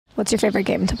What's your favorite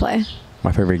game to play?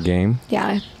 My favorite game?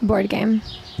 Yeah, board game.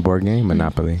 Board game?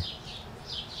 Monopoly.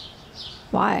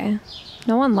 Why?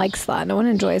 No one likes that. No one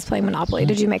enjoys playing Monopoly.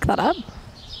 Did you make that up?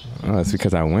 Oh, it's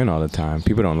because I win all the time.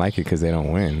 People don't like it because they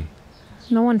don't win.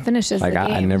 No one finishes the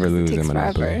game. I never lose in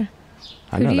Monopoly.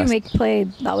 Forever. Who do you make play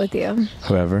that with you?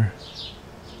 Whoever.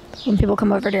 When people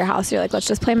come over to your house, you're like, let's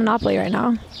just play Monopoly right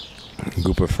now.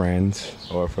 Group of friends,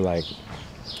 or for like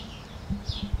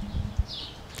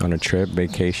on a trip,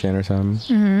 vacation or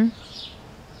something.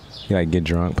 You like get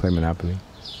drunk, play Monopoly.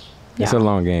 Yeah. It's a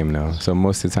long game though, so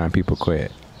most of the time people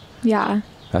quit. Yeah.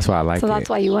 That's why I like it. So that's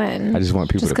why you win. I just want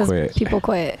people to quit. People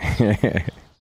quit.